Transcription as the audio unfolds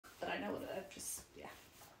yeah.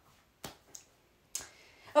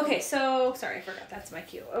 Okay, so, sorry, I forgot. That's my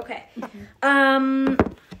cue. Okay.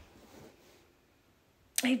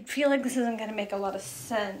 I feel like this isn't going to make a lot of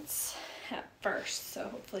sense at first, so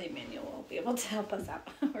hopefully Emmanuel will be able to help us out,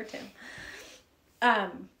 or Tim.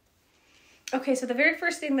 Okay, so the very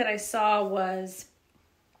first thing that I saw was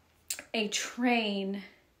a train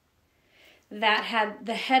that had,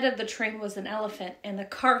 the head of the train was an elephant, and the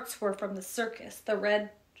carts were from the circus, the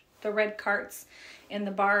red carts in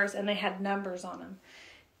the bars, and they had numbers on them.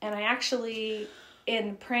 And I actually,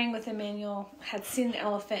 in praying with Emmanuel, had seen the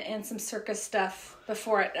elephant and some circus stuff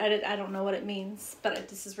before. I don't know what it means, but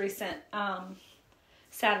this is recent.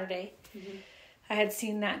 Saturday. Mm-hmm. I had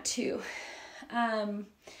seen that too.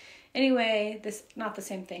 Anyway, this, not the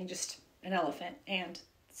same thing, just an elephant and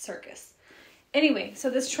circus. Anyway, so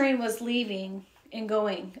this train was leaving and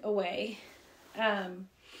going away.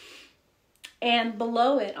 And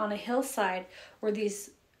below it on a hillside were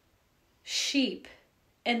these sheep.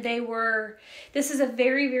 And this is a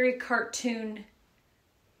very, very cartoon,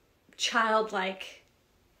 childlike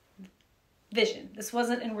vision. This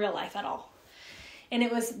wasn't in real life at all. And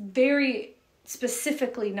it was very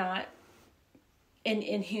specifically not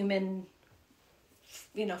in human,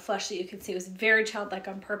 flesh that you could see. It was very childlike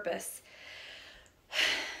on purpose.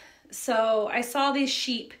 So I saw these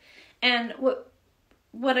sheep, and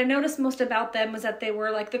what I noticed most about them was that they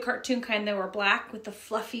were like the cartoon kind. They were black with the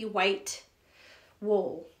fluffy white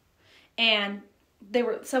wool, and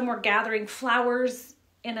some were gathering flowers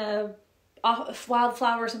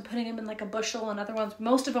wildflowers and putting them in like a bushel, and other ones,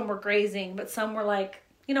 most of them were grazing, but some were like,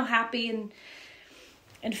 happy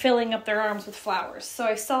and filling up their arms with flowers. So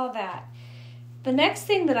I saw that. The next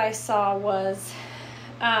thing that I saw was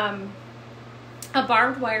a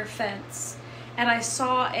barbed wire fence, and I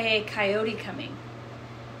saw a coyote coming,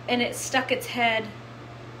 and it stuck its head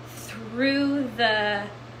through the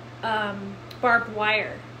barbed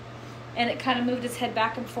wire, and it kind of moved its head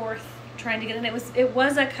back and forth trying to get in. It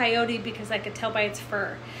was a coyote because I could tell by its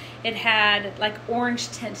fur. It had like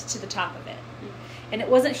orange tint to the top of it, and it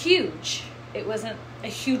wasn't huge. It wasn't a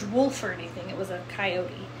huge wolf or anything. It was a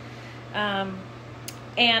coyote,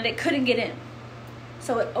 and it couldn't get in.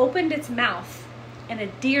 So it opened its mouth, and a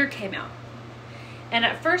deer came out. And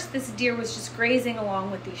at first, this deer was just grazing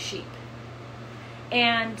along with these sheep,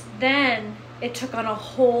 and then it took on a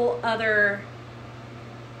whole other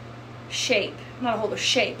shape. Not a whole other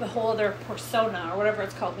shape, a whole other persona, or whatever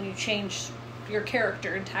it's called when you change your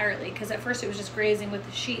character entirely. Because at first it was just grazing with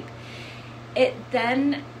the sheep. It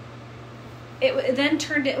then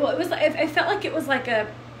turned it. Well, it was. I felt like it was like a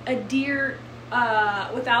deer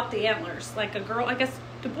without the antlers, like a girl. I guess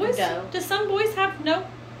do some boys have no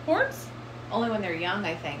horns? Only when they're young,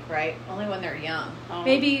 I think, right? Only when they're young.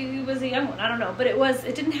 Maybe it was a young one. I don't know. But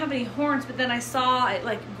it didn't have any horns. But then I saw it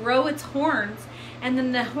like grow its horns, and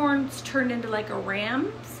then the horns turned into like a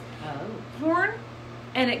ram's horn,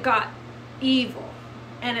 and it got evil,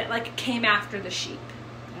 and it like came after the sheep.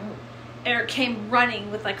 Or it came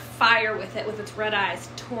running with like fire with its red eyes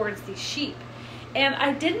towards these sheep. And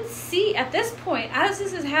I didn't see, at this point, as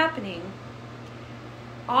this is happening,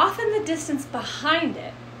 off in the distance behind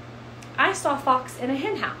it, I saw fox in a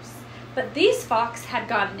hen house. But these fox had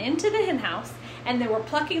gotten into the hen house, and they were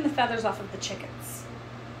plucking the feathers off of the chickens.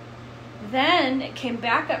 Then it came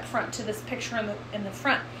back up front to this picture in the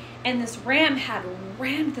front, and this ram had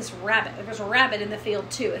rammed this rabbit. There was a rabbit in the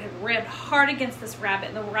field too. It had rammed hard against this rabbit,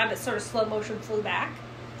 and the rabbit sort of slow motion flew back.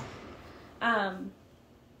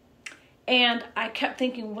 And I kept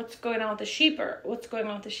thinking, what's going on with the sheep? Or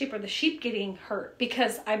the sheep getting hurt?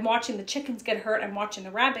 Because I'm watching the chickens get hurt. I'm watching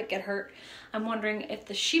the rabbit get hurt. I'm wondering if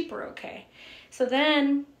the sheep are okay. So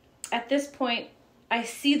then, at this point, I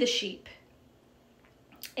see the sheep.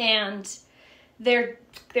 And they're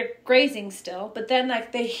grazing still. But then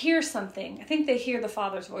like they hear something. I think they hear the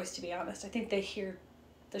Father's voice, to be honest. I think they hear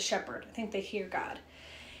the shepherd. I think they hear God.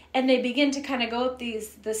 And they begin to kind of go up the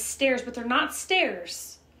stairs. But they're not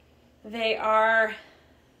stairs. They are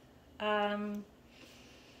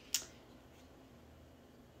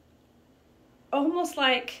almost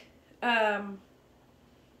like they're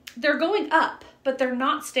going up, but they're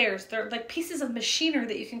not stairs. They're like pieces of machinery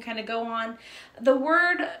that you can kind of go on. The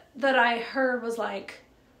word that I heard was like,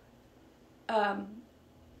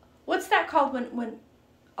 what's that called when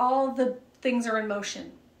all the things are in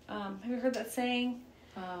motion? Have you heard that saying?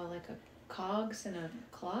 Like a cogs in a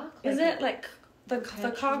clock? Is it like...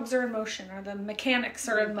 The cogs are in motion, or the mechanics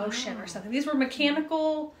are in motion, or something. These were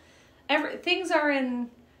mechanical. Things are in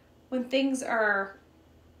when things are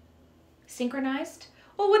synchronized,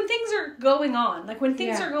 well, when things are going on, like when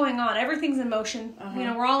things Yeah. are going on, everything's in motion. You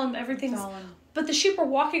know, we're all in, everything's, but the sheep were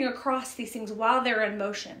walking across these things while they're in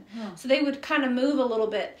motion. So they would kind of move a little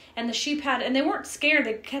bit, and the sheep and they weren't scared,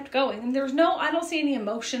 they kept going. And there was I don't see any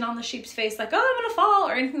emotion on the sheep's face, like, oh, I'm going to fall,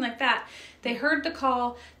 or anything like that. They heard the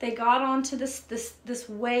call, they got onto this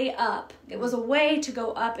way up. It was a way to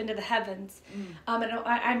go up into the heavens. And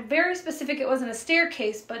I'm very specific, it wasn't a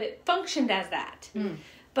staircase, but it functioned as that.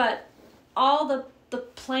 But all the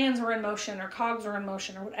plans were in motion, or cogs were in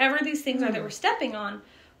motion, or whatever these things are that we're stepping on,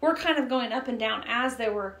 were kind of going up and down as they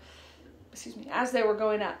were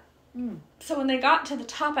going up. So when they got to the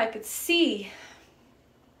top, I could see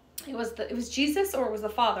it was Jesus, or it was the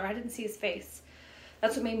Father. I didn't see his face.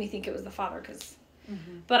 That's what made me think it was the Father,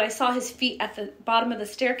 but I saw his feet at the bottom of the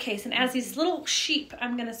staircase, and as these little sheep,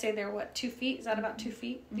 I'm going to say they're 2 feet? Is that about 2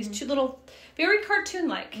 feet? These two little, very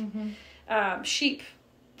cartoon-like sheep,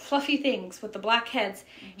 fluffy things with the black heads.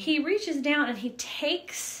 He reaches down and he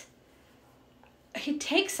takes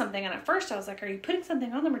something, and at first I was like, are you putting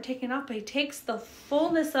something on them or taking it off? But he takes the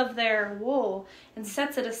fullness of their wool and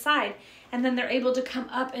sets it aside, and then they're able to come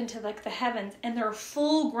up into like the heavens, and they're a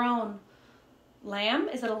full-grown lamb.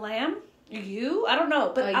 Is it a lamb? Ewe? I don't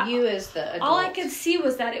know, but ewe is the adult. All I could see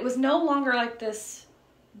was that it was no longer like this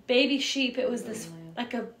baby sheep. It was this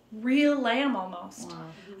like a real lamb almost. Wow.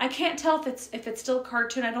 I can't tell if it's still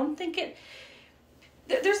cartoon. I don't think it.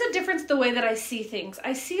 There's a difference the way that I see things.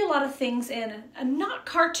 I see a lot of things in not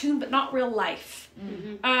cartoon, but not real life.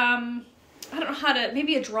 I don't know how to,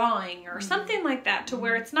 maybe a drawing or something like that, to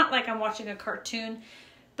where it's not like I'm watching a cartoon,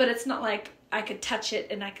 but it's not like I could touch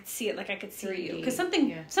it and I could see it like I could see you. Because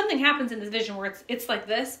something happens in this vision where it's like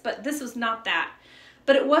this, but this was not that.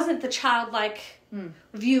 But it wasn't the childlike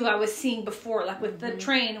view I was seeing before, like with the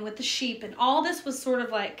train and with the sheep, and all this was sort of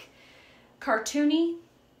like cartoony.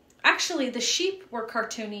 Actually, the sheep were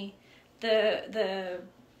cartoony. The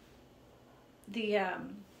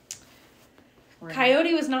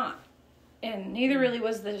coyote was not, and neither really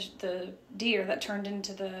was the deer that turned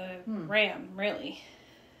into the ram, really,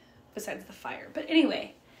 besides the fire. But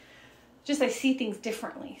anyway, just I see things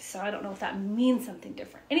differently, so I don't know if that means something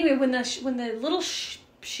different. Anyway, when the little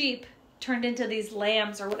sheep turned into these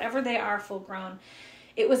lambs, or whatever they are, full grown,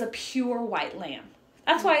 it was a pure white lamb.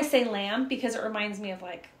 That's why I say lamb, because it reminds me of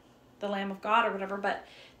like the Lamb of God or whatever, but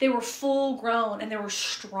they were full grown and they were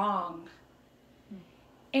strong.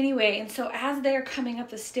 Anyway, and so as they're coming up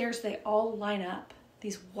the stairs, they all line up.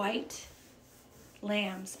 These white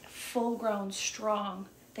lambs, full grown, strong,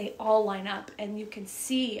 they all line up, and you can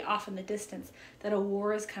see off in the distance that a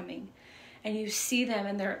war is coming. And you see them,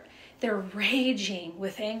 and they're raging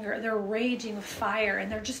with anger, they're raging with fire,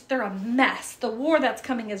 and they're a mess. The war that's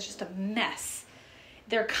coming is just a mess.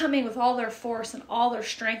 They're coming with all their force and all their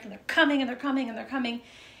strength, and they're coming and they're coming and they're coming,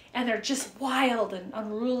 and they're just wild and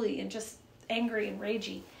unruly and just angry and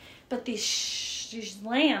ragey. But these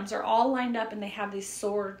lambs are all lined up, and they have these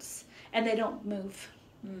swords, and they don't move.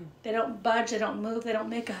 They don't budge, they don't move, they don't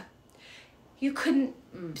make you couldn't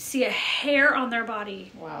see a hair on their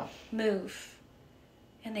body move.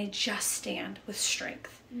 And they just stand with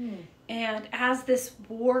strength. And as this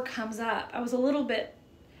war comes up, I was a little bit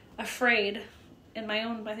afraid in my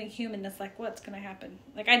own, I think, humanness, like, what's going to happen?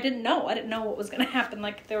 Like, I didn't know what was going to happen,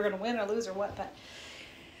 like, if they were going to win or lose or what. But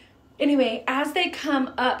anyway, as they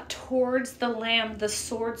come up towards the lamb, the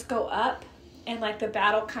swords go up, and, like, the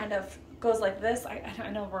battle kind of goes like this. I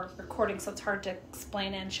know we're recording, so it's hard to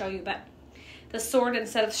explain and show you, but the sword,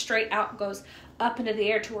 instead of straight out, goes up into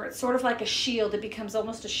the air to where it's sort of like a shield. It becomes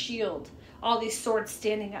almost a shield. All these swords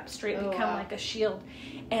standing up straight become like a shield.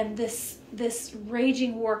 And this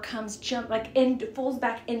raging war comes, falls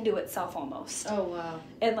back into itself almost. Oh, wow.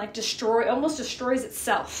 And like almost destroys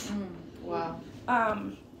itself. Wow.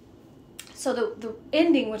 So the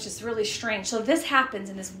ending, which is really strange. So this happens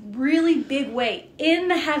in this really big way in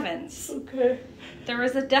the heavens. Okay. There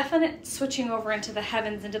is a definite switching over into the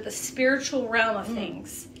heavens, into the spiritual realm of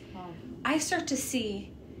things. Wow. I start to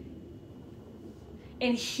see,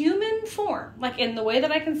 in human form, like in the way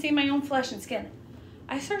that I can see my own flesh and skin,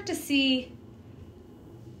 I start to see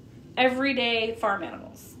everyday farm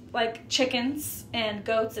animals, like chickens and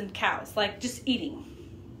goats and cows, like just eating,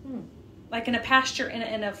 like in a pasture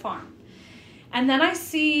in a farm. And then I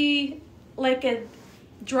see like a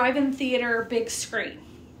drive-in theater big screen,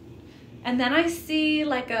 and then I see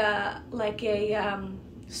like a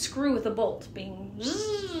screw with a bolt being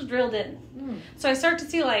drilled in. So I start to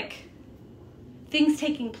see like things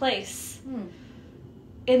taking place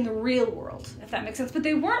in the real world, if that makes sense. But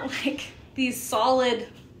they weren't like these solid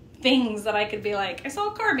things that I could be like, I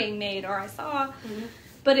saw a car being made, or I saw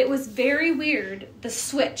But it was very weird, the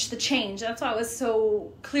switch, the change. That's why I was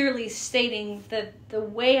so clearly stating that the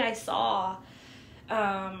way I saw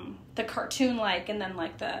the cartoon-like and then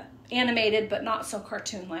like the animated but not so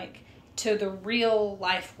cartoon-like to the real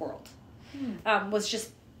life world was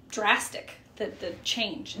just drastic. The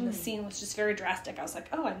change in the scene was just very drastic. I was like,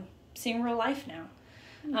 oh, I'm seeing real life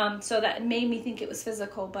now. So that made me think it was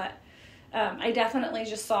physical, but I definitely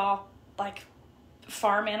just saw like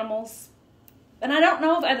farm animals. And I don't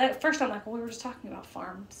know, at first I'm like, well, we were just talking about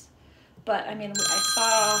farms. But, I mean, I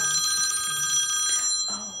saw...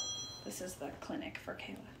 Oh, this is the clinic for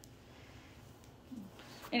Kayla.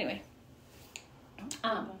 Anyway.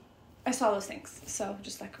 I saw those things. So,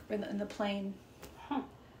 just like in the plane. Huh.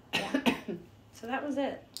 Yeah. So that was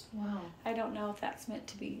it. Wow. I don't know if that's meant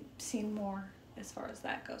to be seen more as far as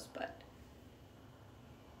that goes, but...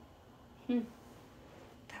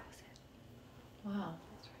 That was it. Wow.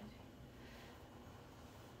 That's crazy.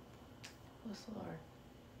 Bless the Lord.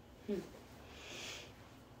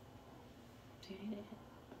 Do you need it?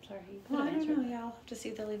 I'm sorry. You could Well, I have don't answered. know. Yeah, I'll have to see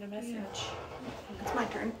if they'll leave a message. Yeah. It's my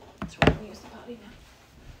turn. That's why we use the potty now.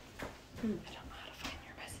 I don't know how to find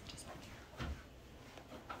your messages on here.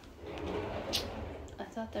 I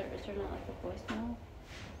thought is there not like a voicemail?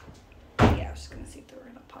 Yeah, I was just going to see if they were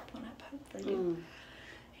going to pop one up. Hopefully they do.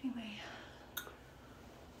 Anyway.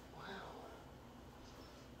 Wow.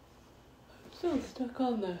 I'm still stuck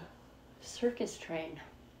on the circus train.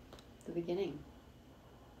 The beginning.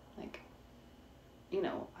 Like, you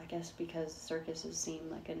know, I guess because circuses seem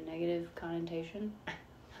like a negative connotation.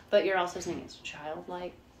 But you're also saying it's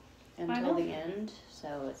childlike until the end.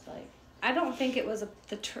 So it's like... I don't think it was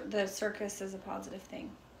the circus is a positive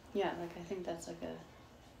thing. Yeah, like I think that's like a...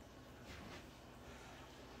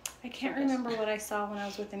 I can't Circus. remember what I saw when I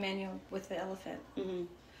was with Emmanuel with the elephant. Mm-hmm.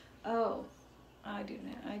 Oh, I do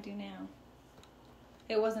now.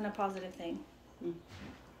 It wasn't a positive thing. Mm.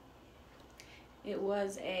 It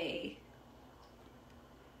was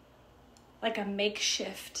like a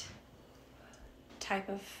makeshift type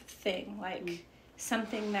of thing, like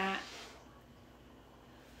something that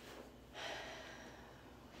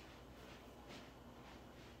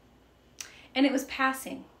and it was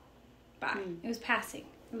passing by. It was passing.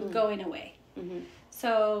 It was going away. Mm-hmm.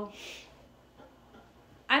 So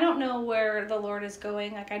I don't know where the Lord is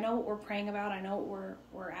going. Like I know what we're praying about. I know what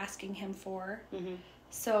we're asking Him for. Mm-hmm.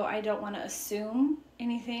 So I don't want to assume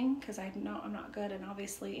anything because I know I'm not good. And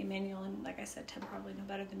obviously Emmanuel and like I said, Tim probably know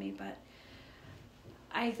better than me. But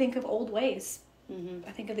I think of old ways. Mm-hmm.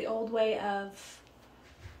 I think of the old way of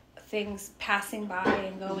things passing by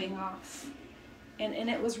and going off. And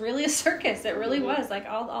it was really a circus. It really was. Like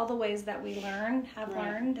all the ways that we have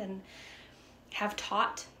learned and have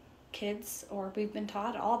taught kids or we've been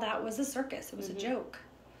taught, all that was a circus. It was a joke.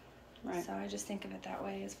 Right. So I just think of it that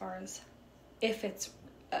way as far as if it's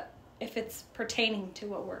pertaining to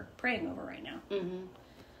what we're praying over right now. Mm-hmm.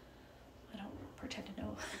 I don't pretend to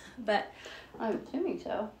know. But I'm assuming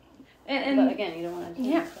so. And but again, you don't want to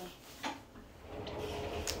assume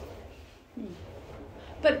so.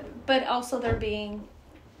 But also there being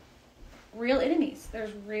real enemies.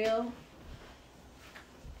 There's real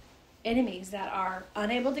enemies that are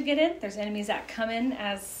unable to get in. There's enemies that come in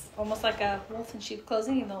as almost like a wolf in sheep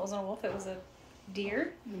clothing, even though it wasn't a wolf, it was a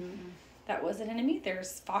deer. Mm-hmm. That was an enemy.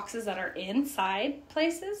 There's foxes that are inside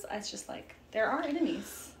places. It's just like, there are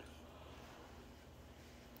enemies.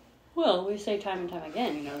 Well, we say time and time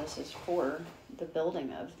again, you know, this is for the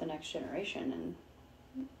building of the next generation, and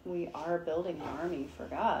we are building an army for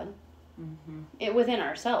God. Mm-hmm. It within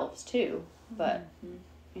ourselves too, but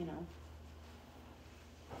you know,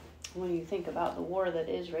 when you think about the war that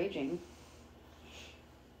is raging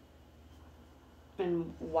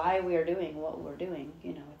and why we are doing what we're doing,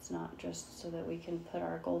 you know, it's not just so that we can put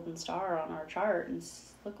our golden star on our chart and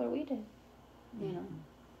look what we did, you know,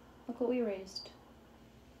 look what we raised.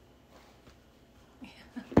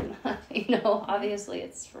 You know, obviously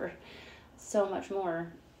it's for so much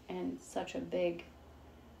more and such a big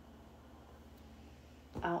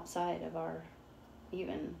outside of our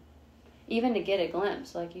even to get a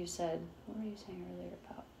glimpse, like you said, what were you saying earlier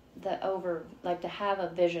about to have a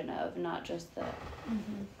vision of not just the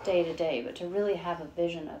day to day, but to really have a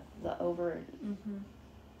vision of the over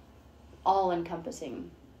all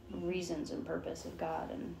encompassing reasons and purpose of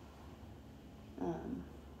God, and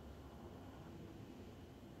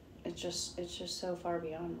it's just so far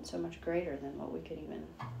beyond and so much greater than what we could even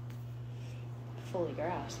fully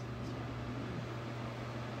grasp.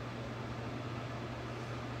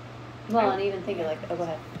 Well, and even thinking like, oh, go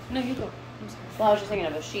ahead. No, you go. I'm sorry. Well, I was just thinking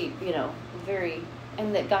of a sheep, you know,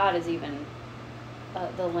 and that God is even,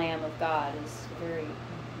 the Lamb of God is very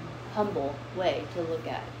humble way to look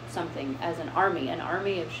at something as an army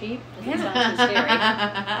of sheep. Doesn't sound so scary.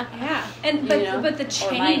 Yeah, and but the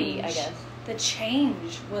change, or mighty, I guess. The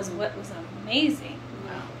change was what was amazing.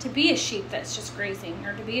 Wow. To be a sheep that's just grazing,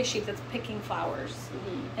 or to be a sheep that's picking flowers,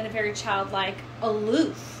 and a very childlike,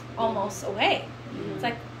 aloof, almost away. It's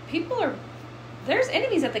like there's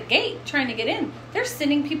enemies at the gate trying to get in. They're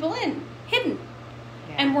sending people in, hidden.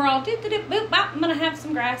 Yeah. And we're all, boop, bop, I'm going to have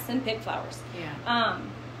some grass and pick flowers. Yeah.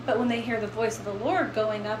 But when they hear the voice of the Lord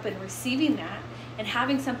going up and receiving that and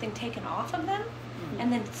having something taken off of them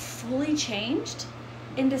and then fully changed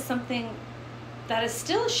into something that is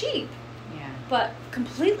still a sheep, but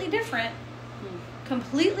completely different,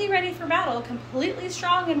 completely ready for battle, completely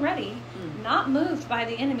strong and ready, not moved by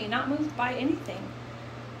the enemy, not moved by anything.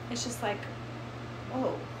 It's just like,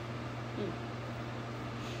 whoa.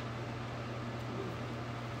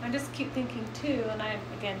 I just keep thinking too, and I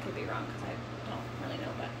again could be wrong because I don't really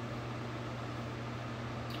know, but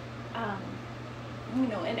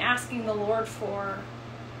in asking the Lord for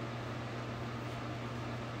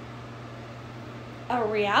a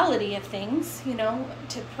reality of things,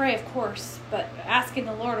 to pray, of course, but asking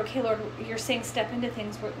the Lord, okay, Lord, you're saying step into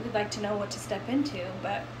things, we'd like to know what to step into,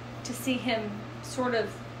 but to see Him sort of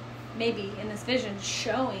maybe in this vision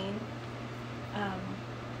showing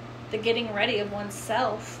the getting ready of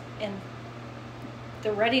oneself and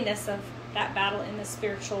the readiness of that battle in the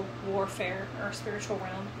spiritual warfare or spiritual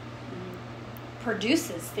realm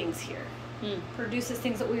produces things here. Produces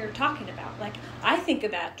things that we were talking about. Like, I think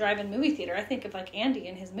of that drive-in movie theater. I think of like Andy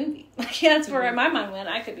and his movie. Like, that's where my mind went.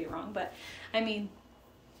 I could be wrong, but I mean,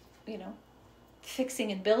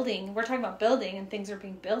 fixing and building. We're talking about building, and things are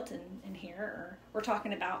being built in here. Or we're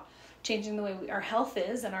talking about changing the way our health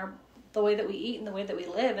is, and the way that we eat, and the way that we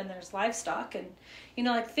live. And there's livestock, and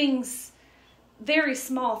like things, very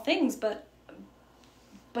small things, but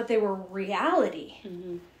they were reality.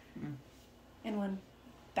 And when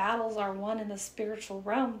battles are won in the spiritual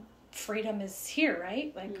realm, freedom is here,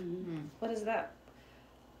 right? Like, what is that?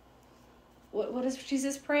 What does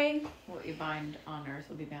Jesus pray? What you bind on earth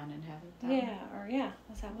will be bound in heaven.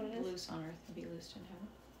 Is that what it is? Loose on earth will be loosed in heaven.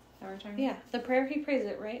 Is that what you're talking about? Yeah, the prayer he prays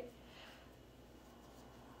it, right?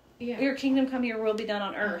 Yeah. Your kingdom come, your will be done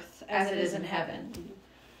on earth as it is in heaven.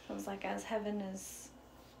 So it's like, as heaven is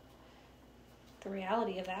the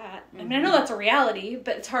reality of that. I mean, I know that's a reality,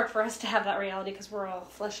 but it's hard for us to have that reality because we're all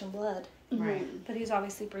flesh and blood. Right. But he's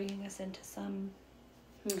obviously bringing us into some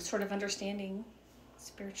sort of understanding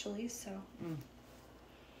spiritually, so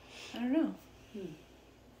I don't know.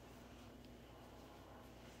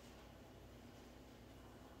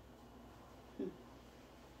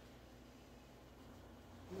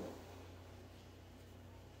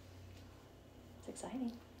 It's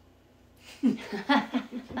exciting. And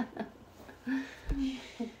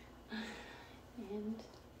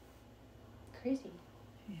crazy.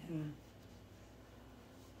 Yeah.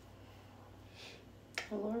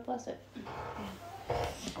 The Lord bless it.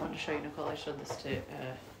 I wanted to show you, Nicole. I showed this to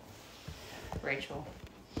Rachel